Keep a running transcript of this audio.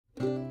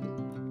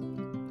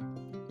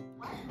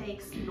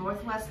makes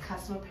Northwest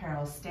Custom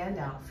Apparel stand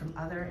out from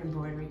other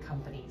embroidery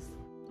companies?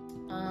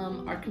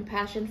 Our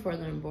compassion for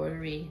the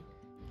embroidery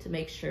to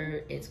make sure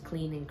it's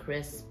clean and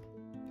crisp.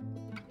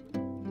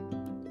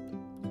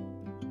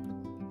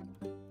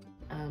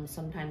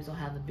 Sometimes they'll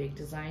have a big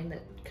design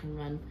that can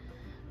run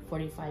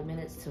 45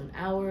 minutes to an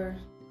hour.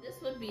 This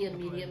would be a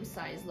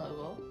medium-sized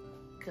logo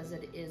because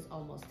it is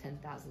almost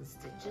 10,000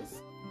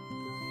 stitches.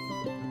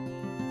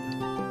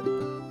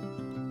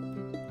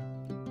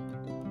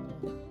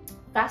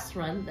 Fast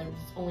run, there's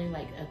only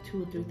like a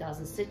 2,000 or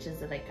 3,000 stitches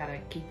that I gotta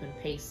keep in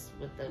pace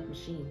with the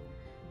machine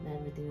and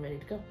everything ready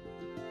to go.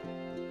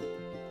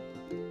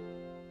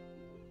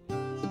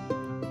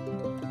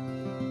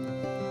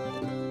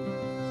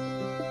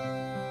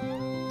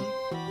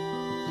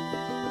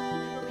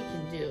 Whatever we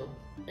can do.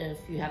 If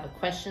you have a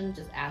question,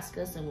 just ask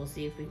us and we'll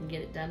see if we can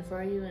get it done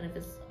for you, and if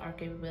it's our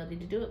capability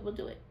to do it, we'll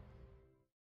do it.